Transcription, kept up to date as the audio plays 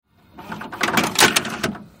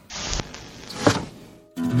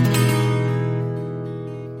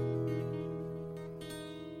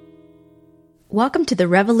Welcome to the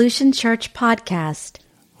Revolution Church podcast.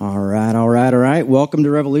 All right. Welcome to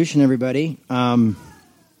Revolution, everybody. It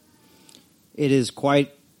is quite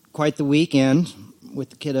the weekend with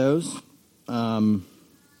the kiddos. I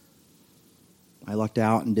lucked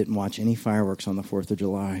out and didn't watch any fireworks on the 4th of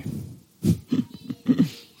July.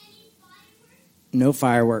 No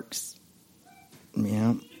fireworks.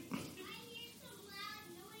 Yeah.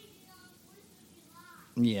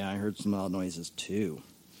 Yeah, I heard some loud noises too.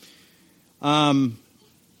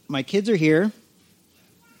 My kids are here,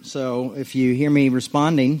 so if you hear me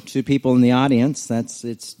responding to people in the audience,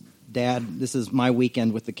 it's Dad. This is my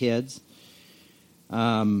weekend with the kids.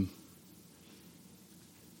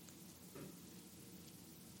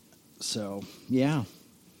 So yeah,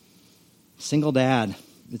 single dad.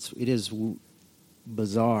 It is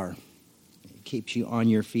bizarre. It keeps you on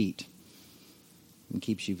your feet and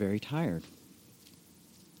keeps you very tired.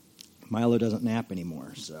 Milo doesn't nap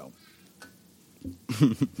anymore, so.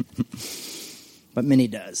 But Minnie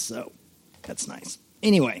does, so that's nice.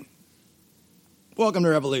 Anyway, welcome to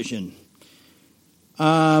Revolution.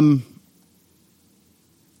 Lots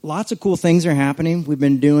of cool things are happening. We've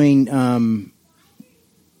been doing,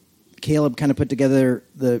 Caleb kind of put together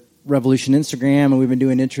the Revolution Instagram, and we've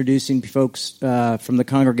been introducing folks from the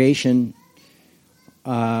congregation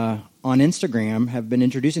on Instagram, have been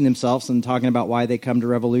introducing themselves and talking about why they come to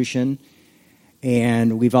Revolution.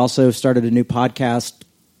 And we've also started a new podcast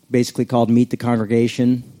basically called Meet the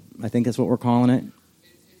Congregation. I think that's what we're calling it.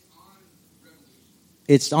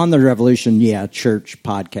 It's on the Revolution, Church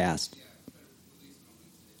podcast.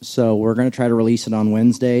 So we're going to try to release it on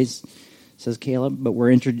Wednesdays, says Caleb. But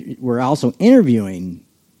we're also interviewing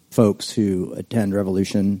folks who attend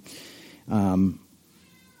Revolution,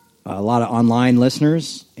 a lot of online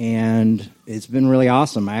listeners, and it's been really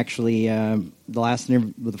awesome. Actually,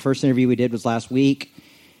 the first interview we did was last week,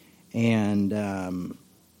 and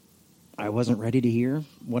I wasn't ready to hear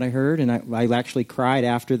what I heard, and I actually cried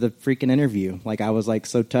after the freaking interview. Like, I was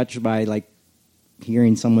so touched by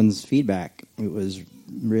hearing someone's feedback. It was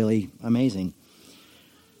really amazing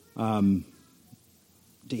to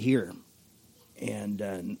hear,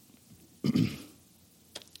 and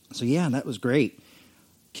so yeah, that was great.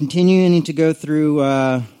 Continuing to go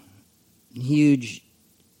through huge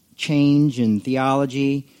change in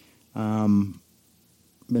theology. Been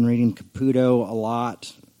reading Caputo a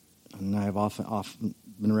lot, and I've often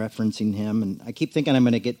been referencing him. And I keep thinking I'm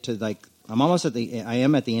going to get to I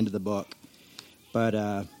am at the end of the book,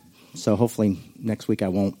 but so hopefully next week I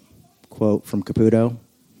won't quote from Caputo.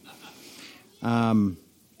 And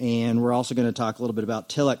we're also going to talk a little bit about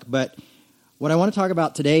Tillich. But what I want to talk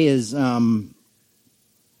about today is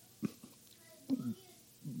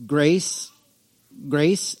grace.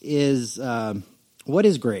 Grace is, what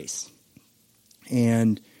is grace?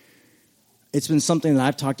 And it's been something that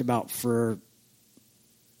I've talked about for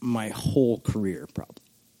my whole career, probably.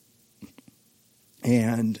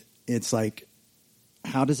 And it's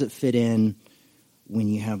how does it fit in when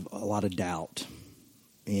you have a lot of doubt?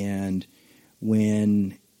 And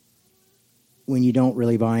when you don't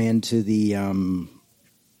really buy into the,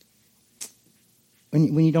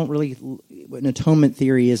 when you don't really, when atonement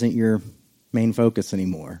theory isn't your main focus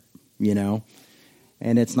anymore,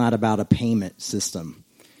 and it's not about a payment system.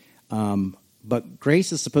 But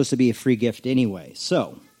grace is supposed to be a free gift anyway.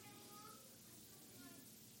 So,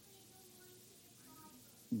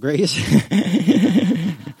 grace,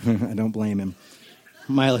 I don't blame him.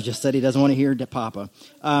 Milo just said he doesn't want to hear Papa.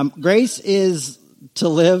 Grace is to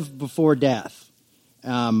live before death.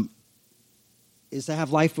 Is to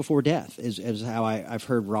have life before death, is how I've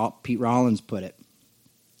heard Pete Rollins put it.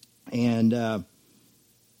 And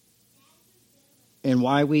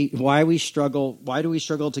why we struggle? Why do we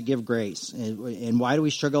struggle to give grace? And why do we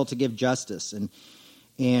struggle to give justice?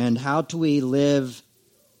 And how do we live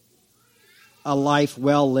a life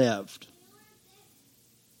well lived?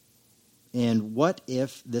 And what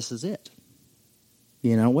if this is it?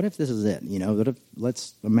 What if this is it? What if,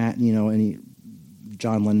 let's imagine,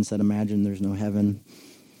 John Lennon said, imagine there's no heaven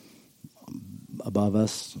above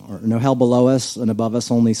us, or no hell below us, and above us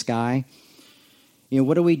only sky.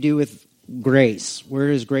 What do we do with grace? Where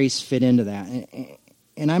does grace fit into that?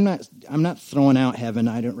 And I'm not throwing out heaven.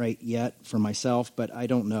 I don't write yet for myself, but I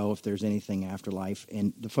don't know if there's anything afterlife.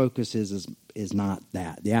 And the focus is not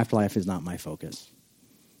that. The afterlife is not my focus.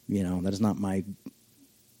 That is not my.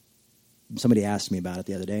 Somebody asked me about it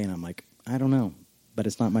the other day, and I'm like, I don't know, but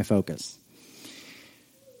it's not my focus.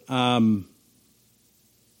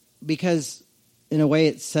 Because in a way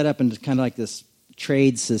it's set up into kind of like this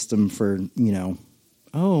trade system for,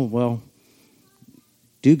 oh, well,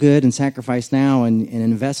 do good and sacrifice now and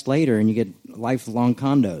invest later, and you get lifelong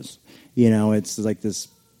condos. It's like this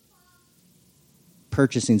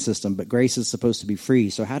purchasing system, but grace is supposed to be free.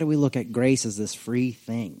 So how do we look at grace as this free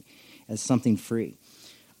thing, as something free?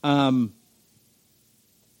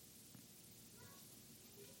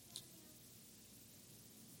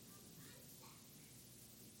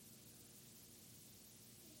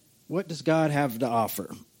 What does God have to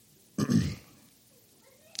offer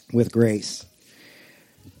with grace?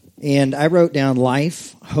 And I wrote down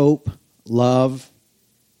life, hope, love,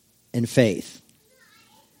 and faith.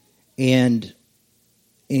 And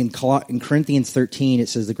in Corinthians 13, it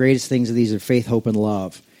says the greatest things of these are faith, hope, and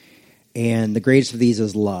love. And the greatest of these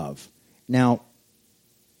is love. Now,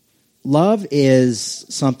 love is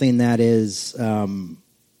something that is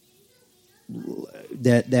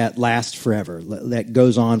that lasts forever, that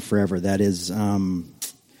goes on forever. That is, I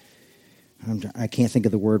can't think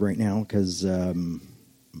of the word right now because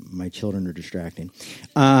my children are distracting.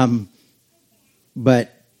 But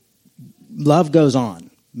love goes on,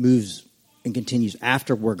 moves, and continues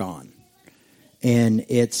after we're gone. And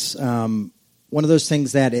it's one of those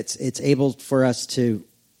things that it's able for us to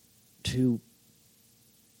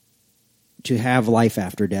have life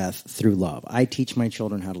after death through love. I teach my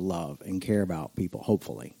children how to love and care about people,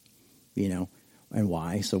 hopefully, and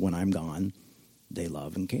why. So when I'm gone, they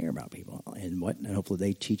love and care about people, and hopefully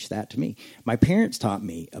they teach that to me. My parents taught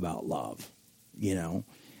me about love,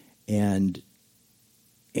 and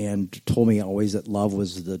told me always that love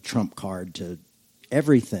was the trump card to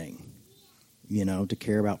everything, to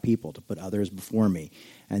care about people, to put others before me,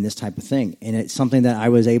 and this type of thing. And it's something that I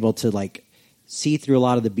was able to see through a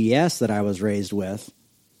lot of the BS that I was raised with,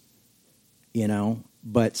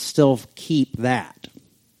 but still keep that,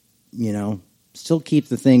 still keep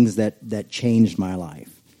the things that changed my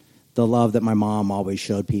life. The love that my mom always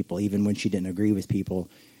showed people, even when she didn't agree with people,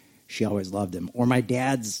 she always loved them. Or my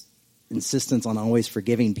dad's insistence on always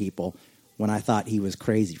forgiving people when I thought he was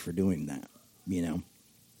crazy for doing that,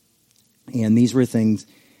 And these were things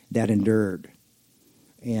that endured.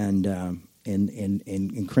 And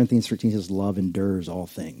in Corinthians 13 says, love endures all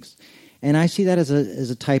things. And I see that as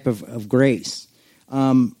a type of grace.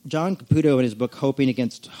 John Caputo, in his book, Hoping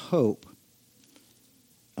Against Hope,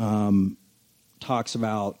 talks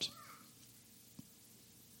about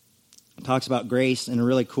grace in a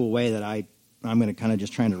really cool way that I'm going to kind of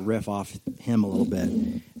just trying to riff off him a little bit.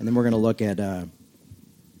 And then we're going to look at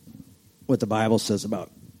what the Bible says about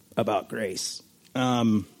grace.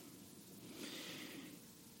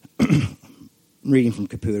 Reading from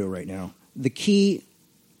Caputo right now. The key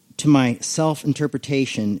to my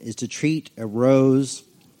self-interpretation is to treat a rose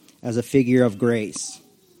as a figure of grace,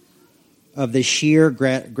 of the sheer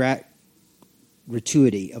gratuity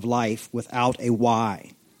of life without a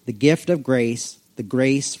why. The gift of grace, the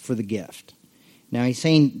grace for the gift. Now he's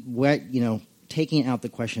saying, taking out the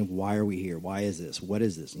question of why are we here? Why is this? What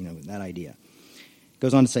is this? That idea.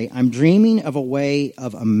 Goes on to say, I'm dreaming of a way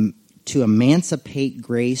to emancipate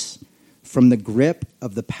grace from the grip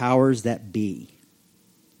of the powers that be,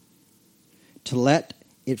 to let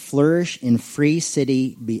it flourish in free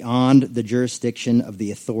city beyond the jurisdiction of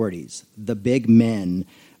the authorities, the big men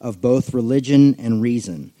of both religion and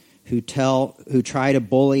reason, who try to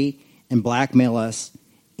bully and blackmail us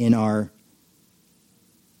in our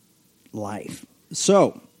life.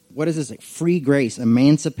 So, what is this? Free grace,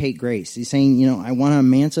 emancipate grace. He's saying, I want to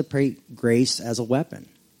emancipate grace as a weapon.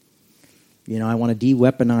 I want to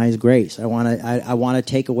de-weaponize grace. I want to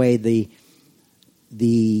take away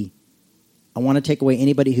I want to take away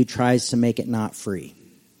anybody who tries to make it not free.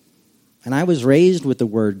 And I was raised with the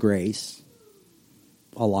word grace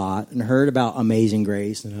a lot and heard about amazing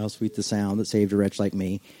grace and how sweet the sound that saved a wretch like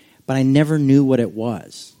me, but I never knew what it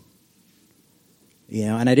was.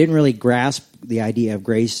 And I didn't really grasp the idea of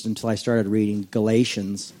grace until I started reading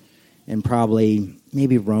Galatians and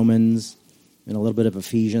maybe Romans and a little bit of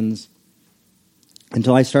Ephesians,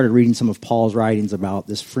 until I started reading some of Paul's writings about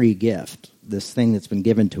this free gift, this thing that's been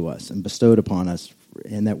given to us and bestowed upon us,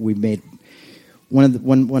 and that we made.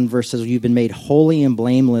 One verse says, "You've been made holy and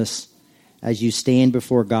blameless as you stand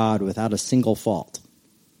before God without a single fault."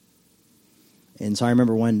 And so I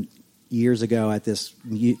remember years ago at this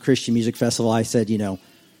Christian music festival, I said,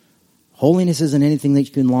 holiness isn't anything that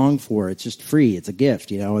you can long for. It's just free. It's a gift,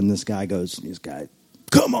 And this guy,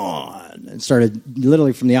 come on, and started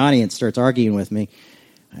literally from the audience starts arguing with me,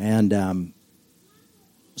 and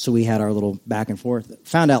so we had our little back and forth.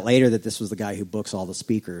 Found out later that this was the guy who books all the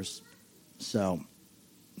speakers, so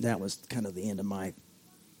that was kind of the end of my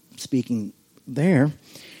speaking there.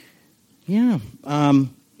 Yeah, 1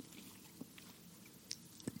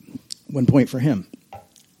 point for him,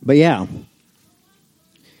 but yeah,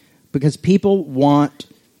 because people want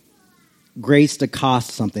grace to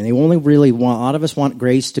cost something. They only really want, a lot of us want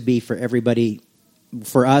grace to be for everybody,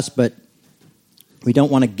 for us, but we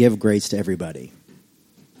don't want to give grace to everybody.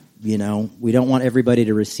 You know, we don't want everybody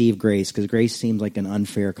to receive grace because grace seems like an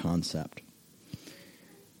unfair concept.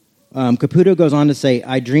 Caputo goes on to say,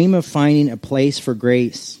 I dream of finding a place for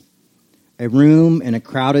grace, a room in a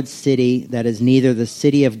crowded city that is neither the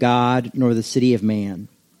city of God nor the city of man.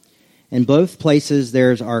 In both places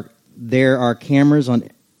there are cameras on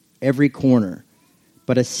every corner,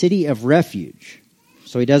 but a city of refuge.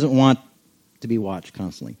 So he doesn't want to be watched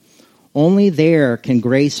constantly. Only there can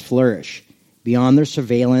grace flourish beyond the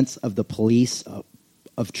surveillance of the police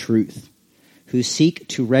of truth, who seek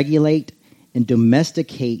to regulate and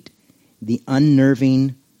domesticate the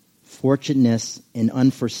unnerving fortunateness and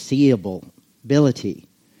unforeseeability,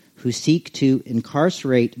 who seek to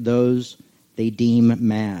incarcerate those they deem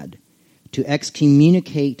mad, to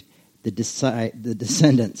excommunicate the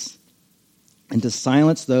descendants, and to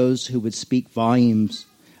silence those who would speak volumes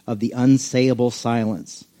of the unsayable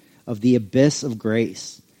silence, of the abyss of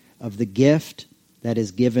grace, of the gift that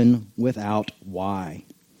is given without why.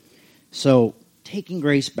 So, taking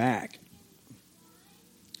grace back,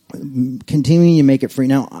 continuing to make it free.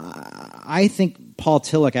 Now, I think Paul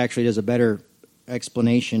Tillich actually does a better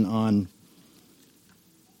explanation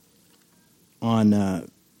on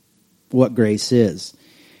what grace is.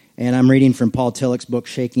 And I'm reading from Paul Tillich's book,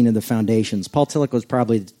 Shaking of the Foundations. Paul Tillich was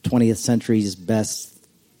probably the 20th century's best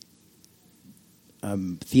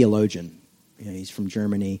theologian. You know, he's from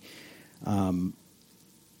Germany.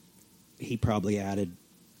 He probably added,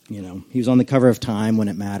 you know, he was on the cover of Time when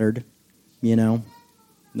it mattered, you know.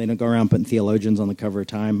 They don't go around putting theologians on the cover of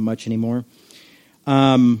Time much anymore.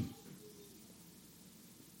 But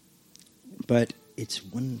it's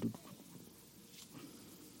one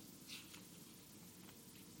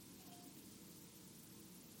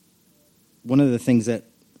of the things that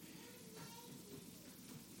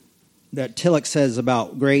Tillich says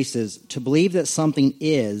about grace is to believe that something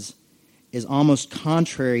is almost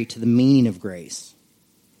contrary to the meaning of grace.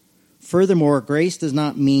 Furthermore, grace does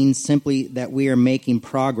not mean simply that we are making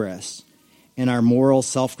progress in our moral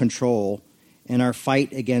self-control, in our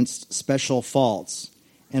fight against special faults,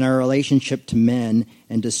 in our relationship to men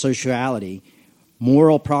and to sociality.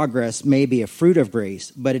 Moral progress may be a fruit of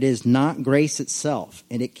grace, but it is not grace itself,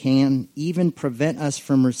 and it can even prevent us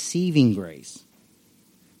from receiving grace.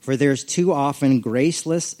 For there's too often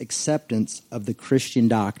graceless acceptance of the Christian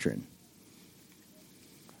doctrine.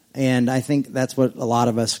 And I think that's what a lot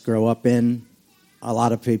of us grow up in. A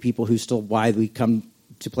lot of people who still, why we come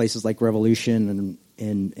to places like Revolution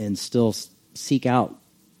and still seek out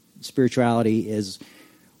spirituality is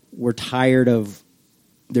we're tired of,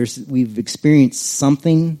 we've experienced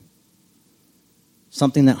something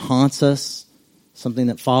that haunts us, something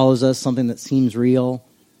that follows us, something that seems real,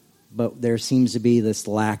 but there seems to be this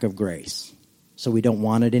lack of grace. So we don't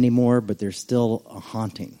want it anymore, but there's still a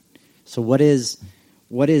haunting. So what is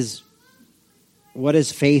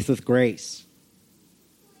faith with grace?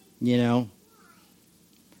 You know,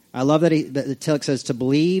 I love that Tillich says to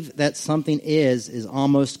believe that something is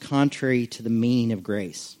almost contrary to the meaning of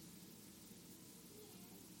grace.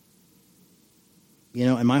 You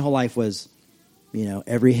know, and my whole life was, you know,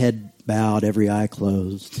 every head bowed, every eye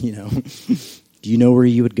closed, you know. Do you know where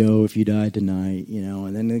you would go if you died tonight? You know,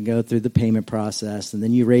 and then they go through the payment process, and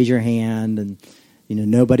then you raise your hand, and, you know,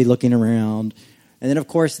 nobody looking around. And then, of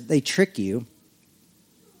course, they trick you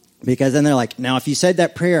because then they're like, now, if you said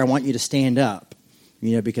that prayer, I want you to stand up,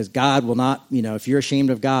 you know, because God will not, you know, if you're ashamed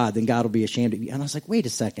of God, then God will be ashamed of you. And I was like, wait a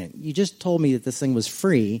second. You just told me that this thing was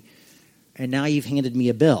free, and now you've handed me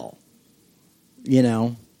a bill, you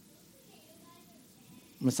know.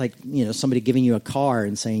 It's like, you know, somebody giving you a car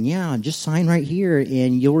and saying, yeah, just sign right here,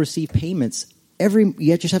 and you'll receive payments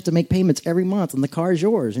you just have to make payments every month, and the car is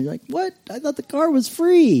yours. And you're like, what? I thought the car was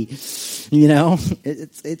free. You know,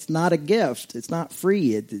 it's not a gift. It's not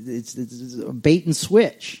free. It's a bait and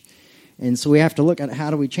switch. And so we have to look at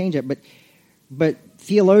how do we change it. But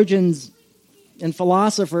theologians and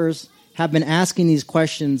philosophers have been asking these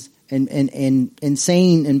questions and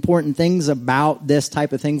saying important things about this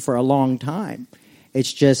type of thing for a long time.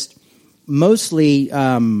 It's just mostly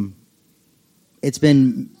it's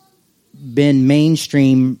been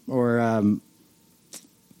mainstream or,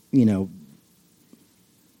 you know,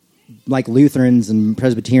 like Lutherans and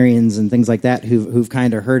Presbyterians and things like that who've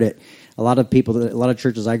kind of heard it. A lot of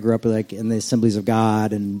churches I grew up with, like in the Assemblies of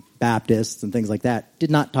God and Baptists and things like that,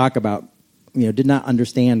 did not talk about, you know, did not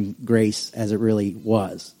understand grace as it really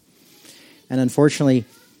was. And unfortunately,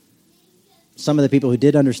 some of the people who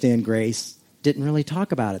did understand grace didn't really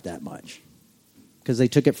talk about it that much because they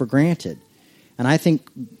took it for granted. And I think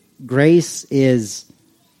grace is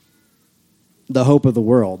the hope of the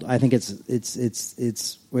world. I think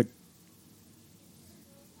it's what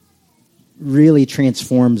really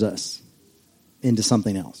transforms us into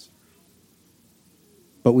something else.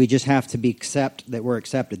 But we just have to accept that we're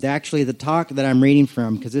accepted. Actually, the talk that I'm reading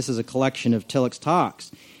from, because this is a collection of Tillich's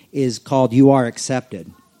talks, is called You Are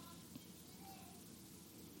Accepted.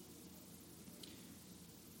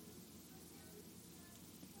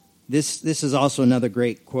 This is also another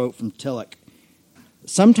great quote from Tillich.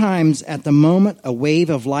 Sometimes at the moment a wave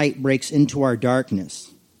of light breaks into our darkness,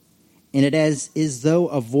 and it is as though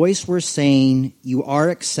a voice were saying, you are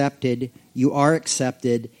accepted,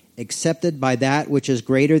 accepted by that which is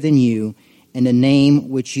greater than you, and a name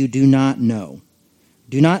which you do not know.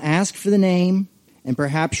 Do not ask for the name, and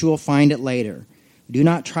perhaps you will find it later. Do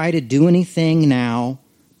not try to do anything now,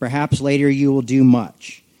 perhaps later you will do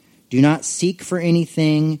much. Do not seek for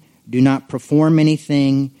anything, do not perform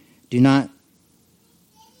anything, do not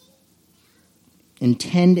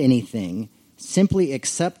intend anything. Simply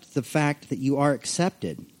accept the fact that you are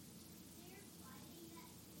accepted.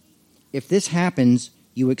 If this happens,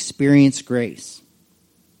 you experience grace.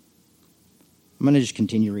 I'm going to just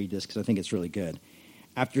continue to read this because I think it's really good.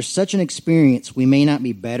 After such an experience, we may not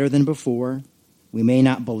be better than before, we may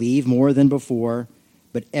not believe more than before,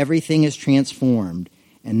 but everything is transformed.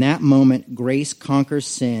 In that moment, grace conquers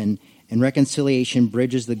sin, and reconciliation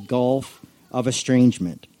bridges the gulf of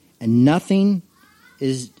estrangement. And nothing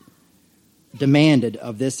is demanded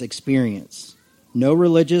of this experience. No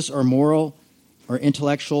religious or moral or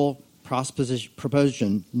intellectual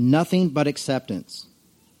proposition, nothing but acceptance.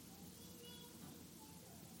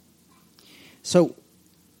 So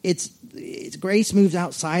it's grace moves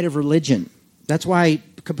outside of religion. That's why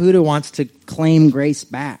Caputo wants to claim grace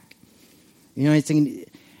back. You know,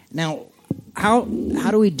 now, how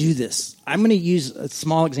do we do this? I'm going to use a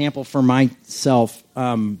small example for myself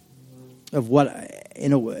of what,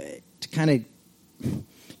 in a way, to kind of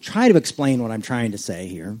try to explain what I'm trying to say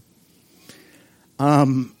here.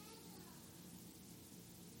 I'm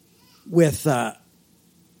just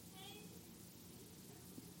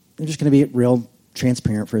going to be real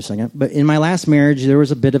transparent for a second. But in my last marriage, there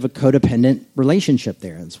was a bit of a codependent relationship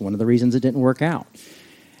there. It's one of the reasons it didn't work out.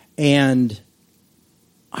 And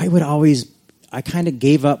I kind of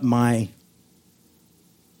gave up my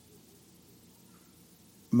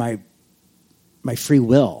free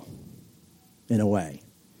will in a way.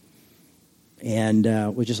 And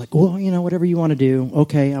was just like, well, you know, whatever you want to do.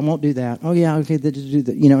 Okay, I won't do that. Oh, yeah, okay, do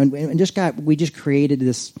that. You know, and we just created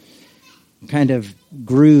this kind of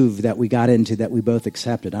groove that we got into that we both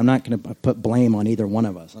accepted. I'm not going to put blame on either one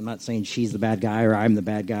of us. I'm not saying she's the bad guy or I'm the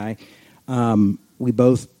bad guy. We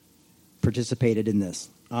both participated in this.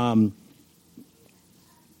 But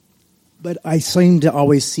I seem to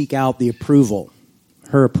always seek out the approval,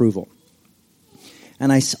 her approval.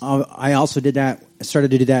 And I also did that. I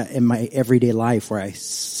started to do that in my everyday life where I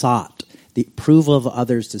sought the approval of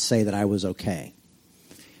others to say that I was okay.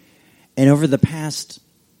 And over the past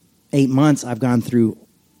 8 months, I've gone through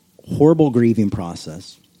horrible grieving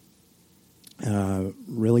process,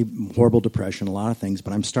 really horrible depression, a lot of things,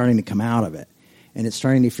 but I'm starting to come out of it. And it's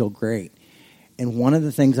starting to feel great. And one of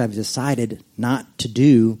the things I've decided not to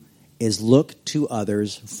do is look to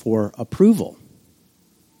others for approval.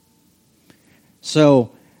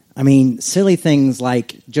 So, I mean, silly things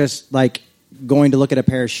like just like going to look at a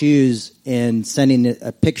pair of shoes and sending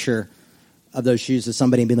a picture of those shoes to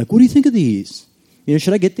somebody and being like, what do you think of these? You know,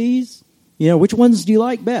 should I get these? You know, which ones do you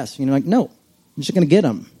like best? You know, like, no, I'm just going to get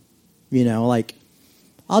them. You know, like,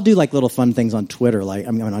 I'll do like little fun things on Twitter, like,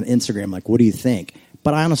 I mean, on Instagram, like, what do you think?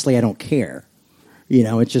 But honestly, I don't care. You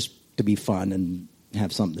know, it's just to be fun and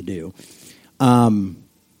have something to do.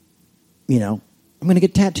 You know, I'm going to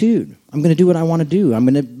get tattooed. I'm going to do what I want to do. I'm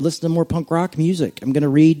going to listen to more punk rock music. I'm going to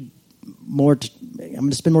read more. I'm going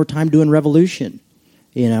to spend more time doing Revolution.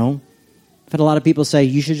 You know, I've had a lot of people say,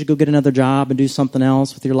 you should just go get another job and do something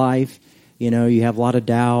else with your life. You know, you have a lot of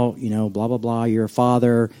doubt, you know, blah, blah, blah. You're a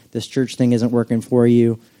father. This church thing isn't working for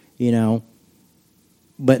you, you know.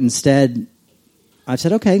 But instead, I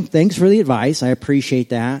said, okay, thanks for the advice. I appreciate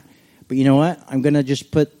that. But you know what? I'm going to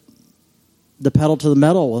just put the pedal to the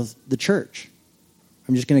metal of the church.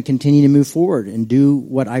 I'm just going to continue to move forward and do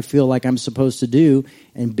what I feel like I'm supposed to do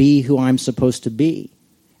and be who I'm supposed to be.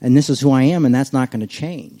 And this is who I am, and that's not going to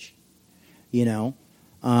change, you know.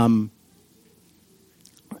 And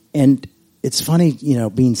it's funny, you know,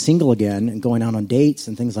 being single again and going out on dates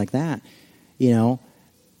and things like that, you know.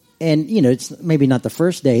 And, it's maybe not the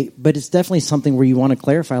first date, but it's definitely something where you want to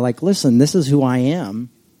clarify, like, listen, this is who I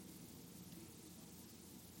am.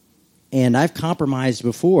 And I've compromised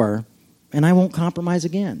before, and I won't compromise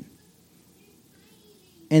again.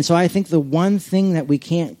 And so I think the one thing that we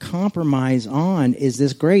can't compromise on is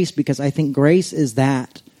this grace, because I think grace is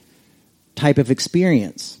that type of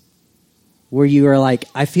experience where you are like,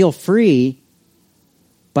 I feel free,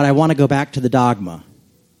 but I want to go back to the dogma.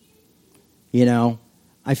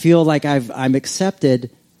 I feel like I'm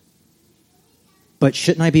accepted, but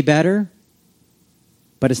shouldn't I be better?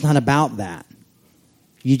 But it's not about that.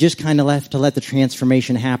 You just kind of have to let the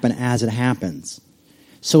transformation happen as it happens.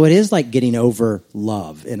 So it is like getting over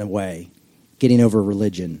love in a way, getting over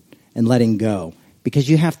religion and letting go, because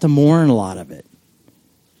you have to mourn a lot of it.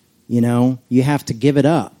 You have to give it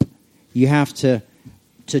up. You have to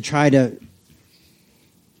try to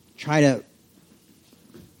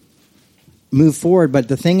move forward. But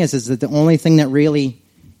the thing is that the only thing that really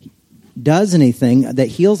does anything, that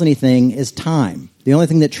heals anything, is time. The only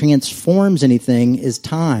thing that transforms anything is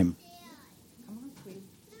time. Come on, sweetie.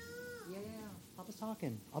 Yeah. Papa's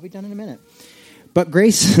talking. I'll be done in a minute. But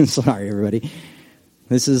grace, sorry, everybody.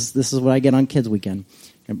 This is what I get on Kids Weekend.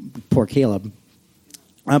 And poor Caleb.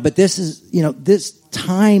 But this is, this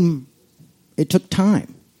time, it took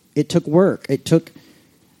time. It took work. It took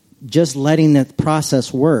just letting the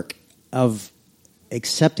process work of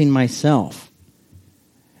accepting myself.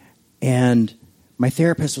 And my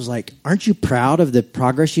therapist was like, aren't you proud of the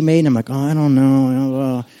progress you made? And I'm like, oh, I don't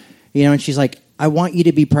know. And she's like, I want you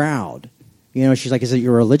to be proud. She's like, is it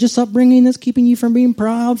your religious upbringing that's keeping you from being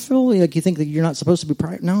proud, Phil? Like, you think that you're not supposed to be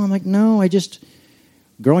proud? No, I'm like, no,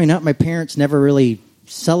 growing up, my parents never really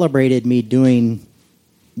celebrated me doing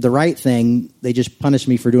the right thing. They just punished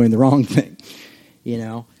me for doing the wrong thing,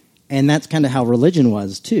 And that's kind of how religion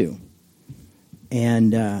was, too.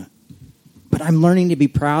 And but I'm learning to be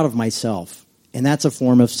proud of myself, and that's a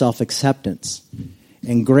form of self-acceptance.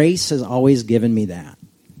 And grace has always given me that.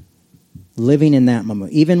 Living in that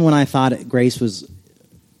moment. Even when I thought grace was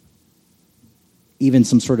even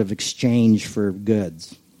some sort of exchange for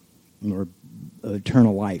goods or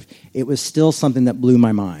eternal life, it was still something that blew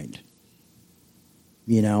my mind.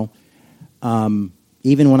 Even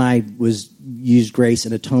when I used grace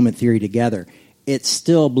and atonement theory together, it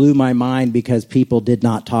still blew my mind because people did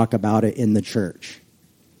not talk about it in the church.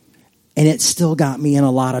 And it still got me in a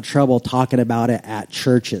lot of trouble talking about it at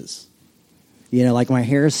churches. Like my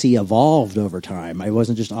heresy evolved over time. I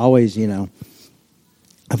wasn't just always,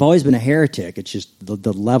 I've always been a heretic. It's just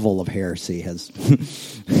the level of heresy has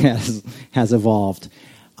has evolved.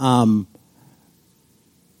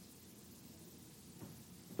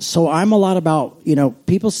 So I'm a lot about,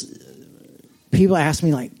 people ask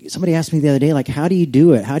me, like, somebody asked me the other day, like, how do you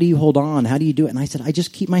do it? How do you hold on? How do you do it? And I said, I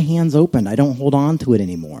just keep my hands open. I don't hold on to it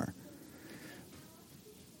anymore.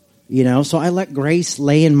 So I let grace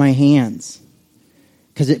lay in my hands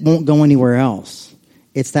because it won't go anywhere else.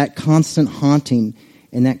 It's that constant haunting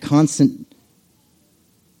and that constant,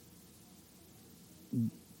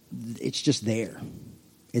 it's just there.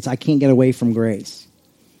 I can't get away from grace.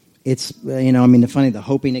 It's, the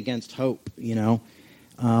hoping against hope,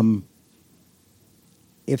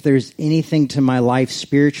 if there's anything to my life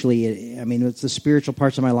spiritually, it's the spiritual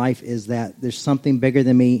parts of my life is that there's something bigger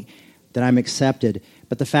than me, that I'm accepted.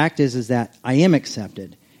 But the fact is that I am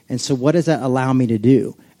accepted. And so what does that allow me to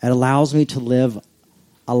do? It allows me to live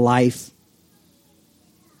a life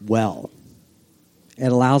well.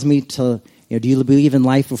 It allows me to, do you believe in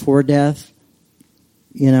life before death?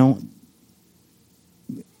 I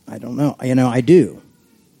don't know. I do.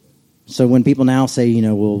 So when people now say,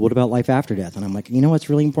 well, what about life after death? And I'm like, what's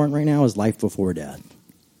really important right now is life before death.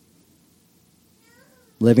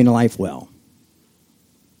 Living a life well.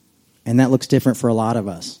 And that looks different for a lot of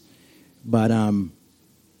us. But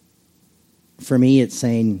for me, it's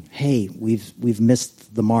saying, hey, we've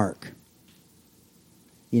missed the mark.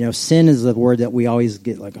 Sin is the word that we always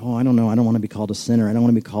get like, oh, I don't know. I don't want to be called a sinner. I don't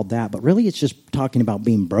want to be called that. But really, it's just talking about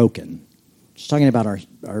being broken. Just talking about our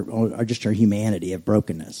humanity of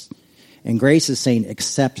brokenness. And grace is saying,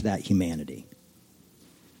 accept that humanity.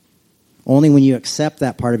 Only when you accept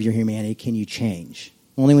that part of your humanity can you change.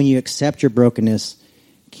 Only when you accept your brokenness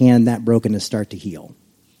can that brokenness start to heal.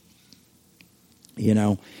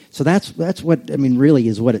 So that's what, really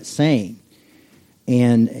is what it's saying.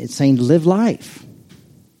 And it's saying live life.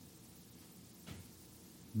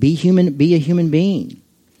 Be a human being.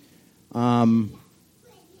 And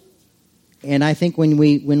I think when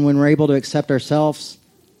we're able to accept ourselves,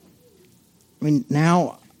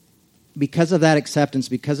 now, because of that acceptance,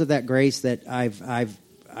 because of that grace that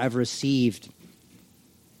I've received,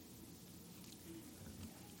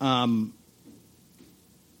 I've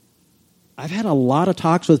had a lot of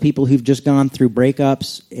talks with people who've just gone through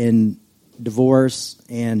breakups and divorce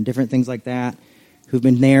and different things like that, who've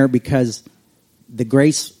been there because the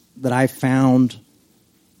grace that I found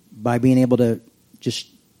by being able to just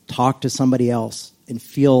talk to somebody else and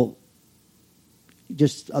feel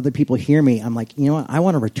just other people hear me, I'm like, you know what? I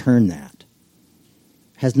want to return that.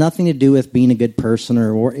 Has nothing to do with being a good person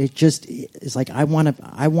or it just is like I want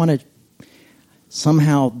to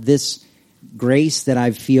somehow this grace that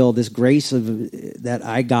I feel, this grace that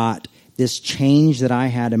I got, this change that I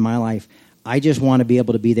had in my life, I just want to be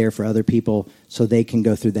able to be there for other people so they can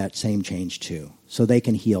go through that same change too, so they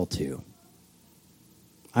can heal too.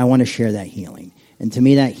 I want to share that healing. And to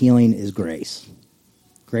me, that healing is grace.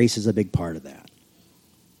 Grace is a big part of that.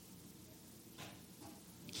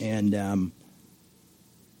 And, I'm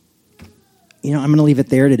going to leave it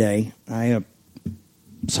there today.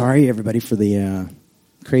 Sorry, everybody, for the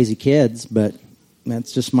crazy kids, but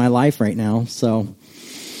that's just my life right now. So,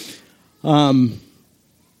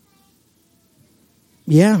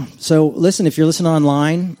 So listen, if you're listening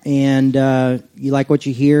online and you like what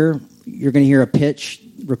you hear, you're going to hear a pitch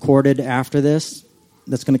recorded after this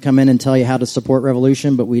that's going to come in and tell you how to support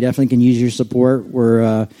Revolution, but we definitely can use your support. We're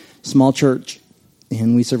a small church,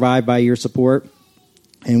 and we survive by your support,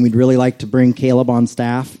 and we'd really like to bring Caleb on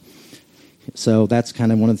staff. So that's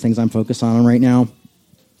kind of one of the things I'm focused on right now,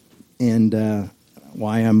 and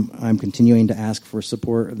why I'm continuing to ask for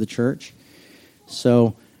support of the church.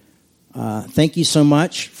 So thank you so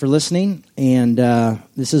much for listening, and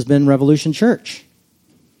this has been Revolution Church.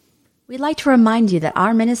 We'd like to remind you that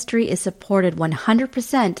our ministry is supported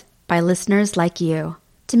 100% by listeners like you.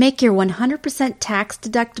 To make your 100%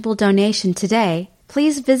 tax-deductible donation today,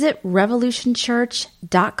 please visit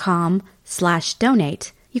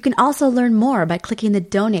revolutionchurch.com/donate. You can also learn more by clicking the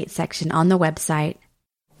donate section on the website.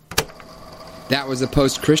 That was a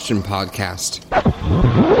Post Christian podcast.